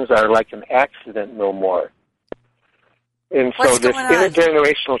these things are like an accident no more. And so this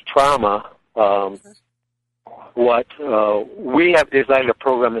intergenerational trauma, we have designed a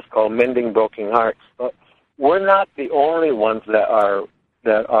program that's called Mending Broken Hearts. But we're not the only ones that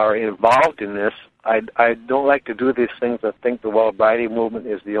are involved in this. I don't like to do these things. I think the Wellbriety movement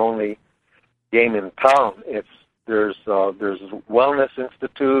is the only game in town. There's wellness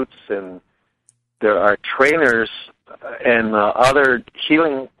institutes, and there are trainers and other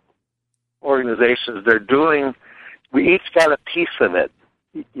healing organizations. We each got a piece of it,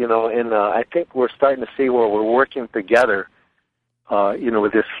 you know, and I think we're starting to see where we're working together, you know,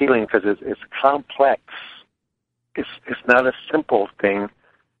 with this healing, because it's complex. It's not a simple thing,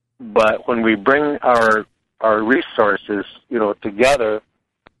 but when we bring our resources, you know, together,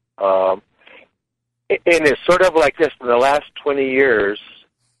 and it's sort of like this. In the last 20 years,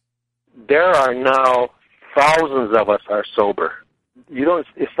 there are now thousands of us are sober.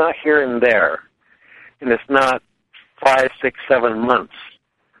 It's not here and there, and it's not 5, 6, 7 months.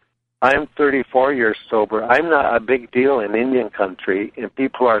 I'm 34 years sober. I'm not a big deal in Indian country, and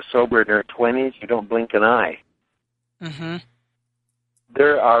people are sober in their 20s. You don't blink an eye.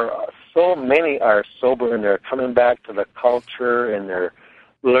 There are so many are sober, and they're coming back to the culture, and they're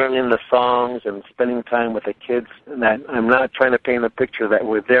learning the songs and spending time with the kids. And I'm not trying to paint a picture that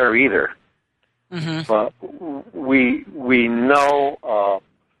we're there either. But we know,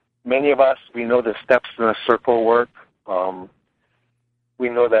 many of us, we know the steps in the circle work. We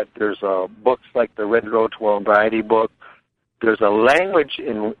know that there's books like the Red Road to Wellbriety book. There's a language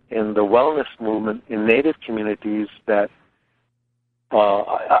in the wellness movement in Native communities that,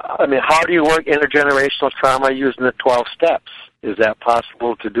 I mean, how do you work intergenerational trauma using the 12 steps? Is that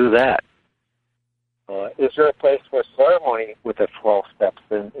possible to do that? Is there a place for ceremony with the 12 steps?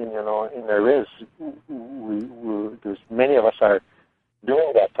 And there is. There's many of us are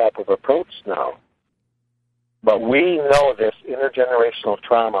doing that type of approach now. But we know this intergenerational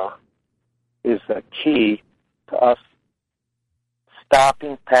trauma is a key to us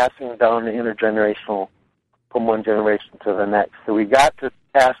stopping passing down the intergenerational from one generation to the next. So we got to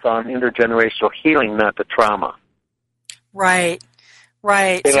pass on intergenerational healing, not the trauma. Right.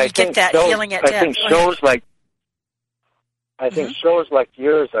 And so you get that healing at depth. I think shows like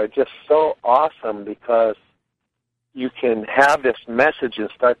yours are just so awesome, because you can have this message and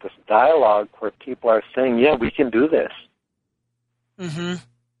start this dialogue where people are saying, yeah, we can do this.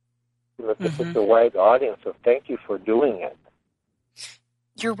 This is a wide audience, so thank you for doing it.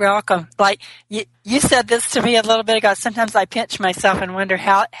 You're welcome. Like, you said this to me a little bit ago. Sometimes I pinch myself and wonder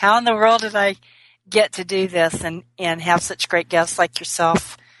how in the world did I get to do this and have such great guests like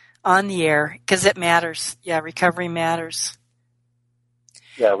yourself on the air, because it matters. Yeah, recovery matters.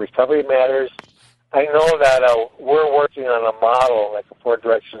 Yeah, recovery matters. I know that we're working on a model, like a 4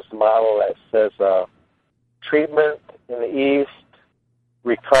 directions model, that says treatment in the east,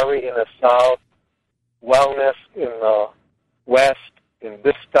 recovery in the south, wellness in the west, and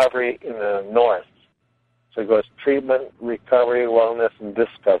discovery in the north. So it goes treatment, recovery, wellness, and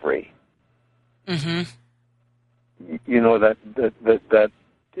discovery. You know, that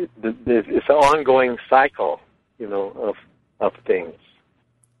it's an ongoing cycle, you know, of things.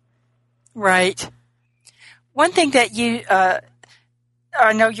 Right. One thing that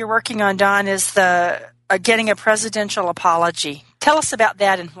I know you're working on, Don, is getting a presidential apology. Tell us about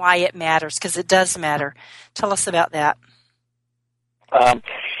that and why it matters, because it does matter. Tell us about that.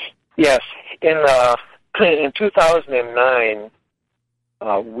 Yes. In 2009,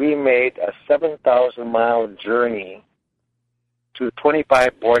 we made a 7,000-mile journey to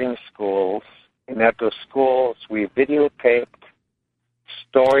 25 boarding schools, and at those schools we videotaped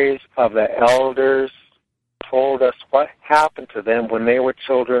stories of the elders told us what happened to them when they were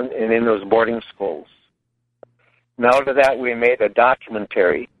children and in those boarding schools. And out of that, we made a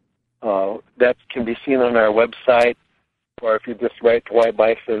documentary that can be seen on our website, or if you just write to White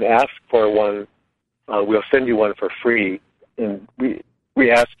Bison and ask for one, we'll send you one for free, and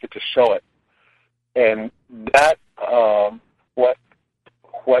we ask you to show it. And that,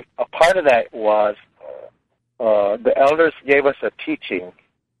 what a part of that was, the elders gave us a teaching: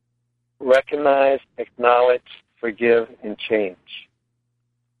 recognize, acknowledge, forgive, and change.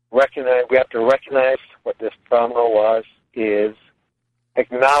 We have to recognize what this trauma is,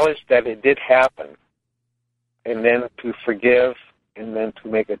 acknowledge that it did happen, and then to forgive, and then to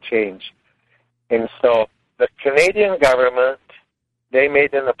make a change. And so the Canadian government, they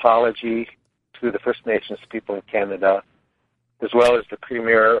made an apology to the First Nations people in Canada, as well as the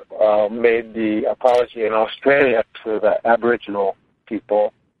Premier made the apology in Australia to the Aboriginal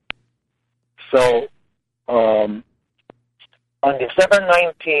people. So on December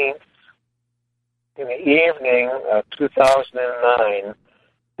 19th, in the evening of 2009,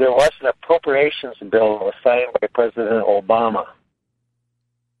 there was an appropriations bill signed by President Obama.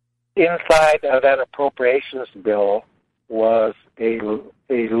 Inside of that appropriations bill was a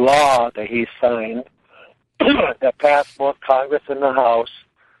law that he signed that passed both Congress and the House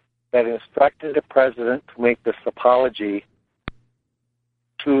that instructed the President to make this apology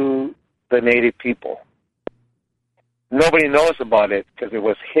to the Native people. Nobody knows about it because it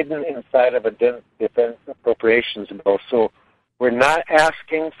was hidden inside of a defense appropriations bill. So we're not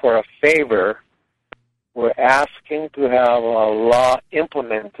asking for a favor. We're asking to have a law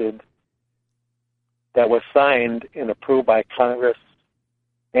implemented that was signed and approved by Congress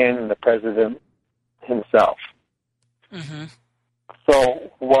and the President himself. Mm-hmm.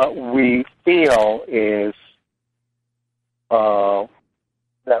 So what we feel is that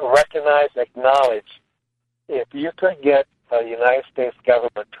recognize, acknowledge. If you could get the United States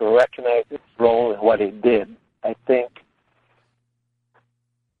government to recognize its role in what it did, I think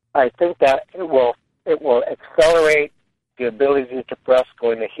that it will accelerate the ability for us to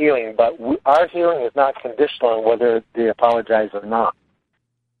go into healing. But our healing is not conditional on whether they apologize or not.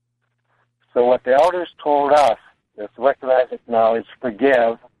 So what the elders told us is recognize, acknowledge,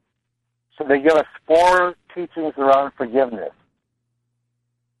 forgive. So they give us 4 teachings around forgiveness.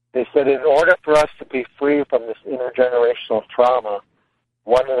 They said in order for us to be free from this intergenerational trauma,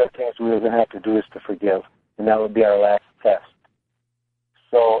 one of the things we were going to have to do is to forgive, and that would be our last test.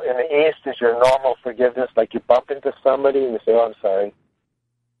 So in the East is your normal forgiveness, like you bump into somebody and you say, oh, I'm sorry.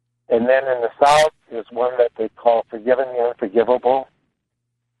 And then in the South is one that they call forgiving the unforgivable.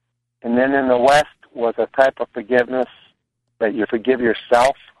 And then in the West was a type of forgiveness that you forgive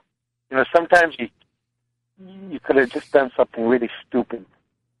yourself. You know, sometimes you could have just done something really stupid.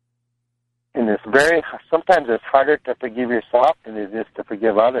 And sometimes it's harder to forgive yourself than it is to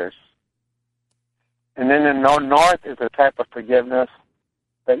forgive others. And then in the North is a type of forgiveness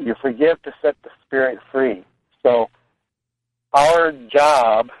that you forgive to set the spirit free. So our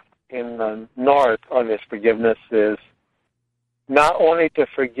job in the North on this forgiveness is not only to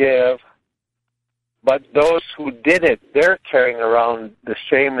forgive, but those who did it, they're carrying around the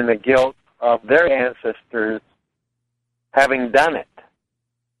shame and the guilt of their ancestors having done it.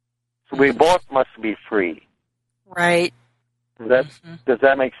 So we both must be free. Right. Does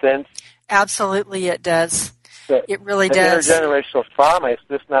that make sense? Absolutely, it does. It really does. Intergenerational trauma is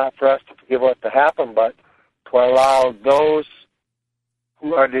just not for us to forgive what happened, but to allow those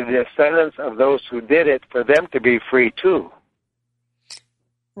who are the descendants of those who did it, for them to be free too.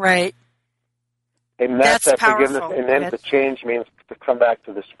 Right. And that's that powerful. Forgiveness. And then the change means to come back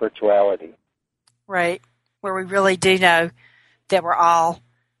to the spirituality. Right. Where we really do know that we're all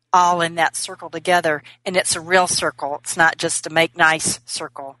in that circle together, and it's a real circle. It's not just a make nice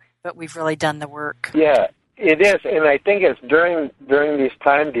circle, but we've really done the work. Yeah, it is. And I think it's during these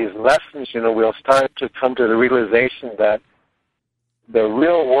times, these lessons, we'll start to come to the realization that the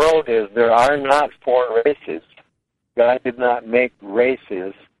real world is there are not 4 races. God did not make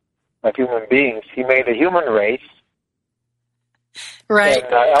races of human beings. He made a human race. Right.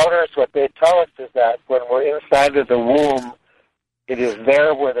 And elders, what they tell us is that when we're inside of the womb, It is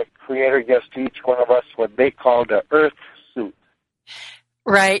there where the Creator gives to each one of us what they call the earth suit.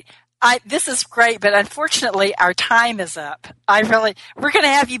 Right. This is great, but unfortunately our time is up. We're going to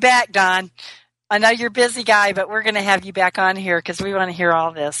have you back, Don. I know you're a busy guy, but we're going to have you back on here because we want to hear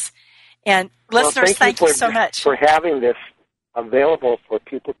all this. And listeners, thank you so much for having this available for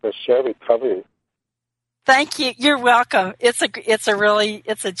people to share recovery. Thank you. You're welcome. It's a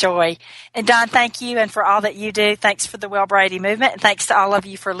joy. And Don, thank you, and for all that you do. Thanks for the Wellbriety movement, and thanks to all of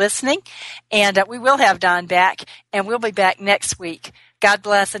you for listening. And we will have Don back, and we'll be back next week. God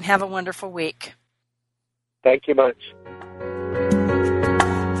bless, and have a wonderful week. Thank you much.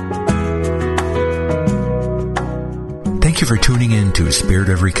 Thank you for tuning in to Spirit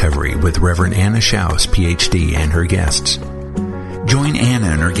of Recovery with Reverend Anna Schaus, PhD, and her guests. Join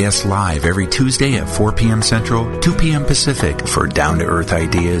Anna and her guests live every Tuesday at 4 p.m. Central, 2 p.m. Pacific for down-to-earth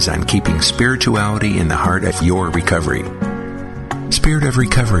ideas on keeping spirituality in the heart of your recovery. Spirit of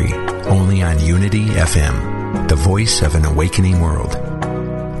Recovery, only on Unity FM, the voice of an awakening world.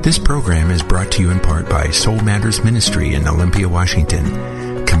 This program is brought to you in part by Soul Matters Ministry in Olympia,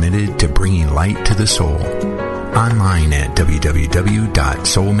 Washington, committed to bringing light to the soul. Online at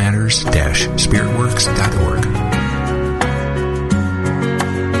www.soulmatters-spiritworks.org.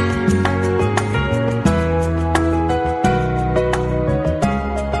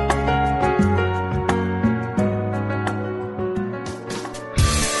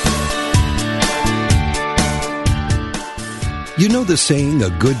 You know the saying, a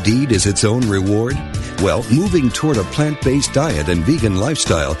good deed is its own reward? Well, moving toward a plant-based diet and vegan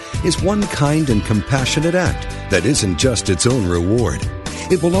lifestyle is one kind and compassionate act that isn't just its own reward.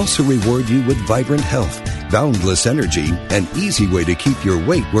 It will also reward you with vibrant health, boundless energy, and easy way to keep your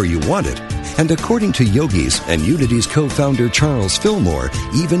weight where you want it. And according to yogis and Unity's co-founder Charles Fillmore,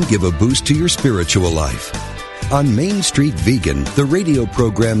 even give a boost to your spiritual life. On Main Street Vegan, the radio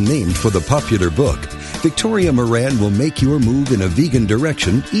program named for the popular book, Victoria Moran will make your move in a vegan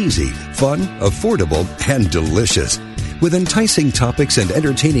direction easy, fun, affordable, and delicious. With enticing topics and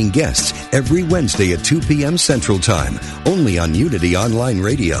entertaining guests every Wednesday at 2 p.m. Central Time, only on Unity Online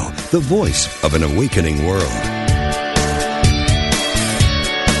Radio, the voice of an awakening world.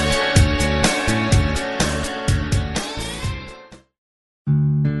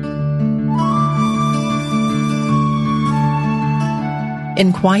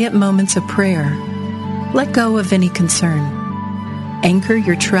 In quiet moments of prayer, let go of any concern. Anchor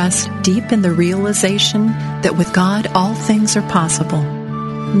your trust deep in the realization that with God all things are possible.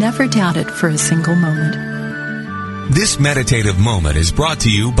 Never doubt it for a single moment. This meditative moment is brought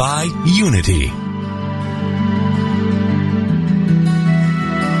to you by Unity.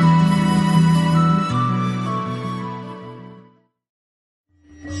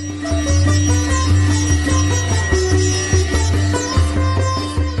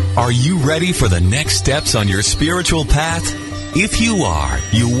 Are you ready for the next steps on your spiritual path? If you are,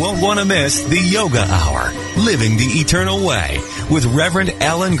 you won't want to miss the Yoga Hour, Living the Eternal Way, with Reverend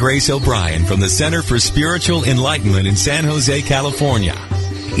Ellen Grace O'Brien from the Center for Spiritual Enlightenment in San Jose, California.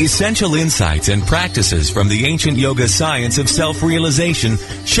 Essential insights and practices from the ancient yoga science of self-realization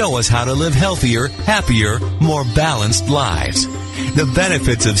show us how to live healthier, happier, more balanced lives. The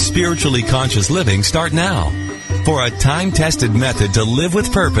benefits of spiritually conscious living start now. For a time-tested method to live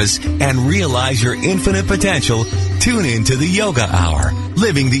with purpose and realize your infinite potential, tune in to the Yoga Hour,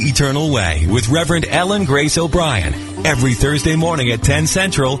 Living the Eternal Way, with Reverend Ellen Grace O'Brien, every Thursday morning at 10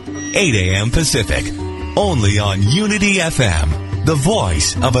 Central, 8 a.m. Pacific. Only on Unity FM, the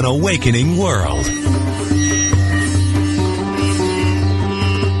voice of an awakening world.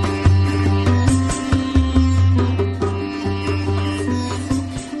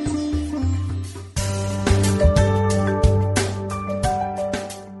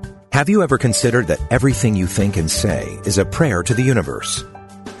 Have you ever considered that everything you think and say is a prayer to the universe?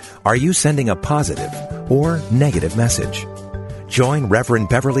 Are you sending a positive or negative message? Join Reverend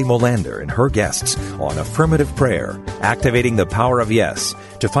Beverly Molander and her guests on Affirmative Prayer, Activating the Power of Yes,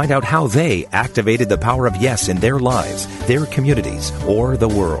 to find out how they activated the power of yes in their lives, their communities, or the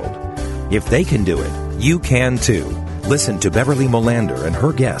world. If they can do it, you can too. Listen to Beverly Molander and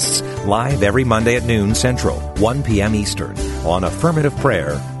her guests live every Monday at noon Central, 1 p.m. Eastern, on Affirmative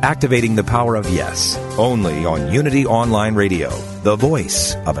Prayer, Activating the Power of Yes, only on Unity Online Radio, the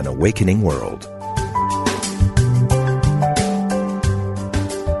voice of an awakening world.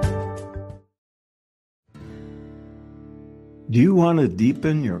 Do you want to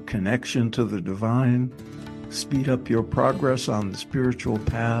deepen your connection to the divine, speed up your progress on the spiritual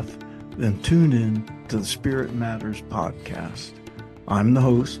path? Then tune in to the Spirit Matters podcast. I'm the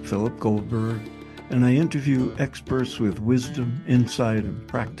host, Philip Goldberg, and I interview experts with wisdom, insight, and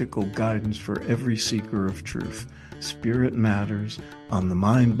practical guidance for every seeker of truth. Spirit Matters on the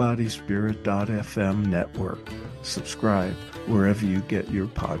MindBodySpirit.fm network. Subscribe wherever you get your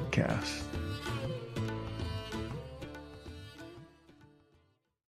podcasts.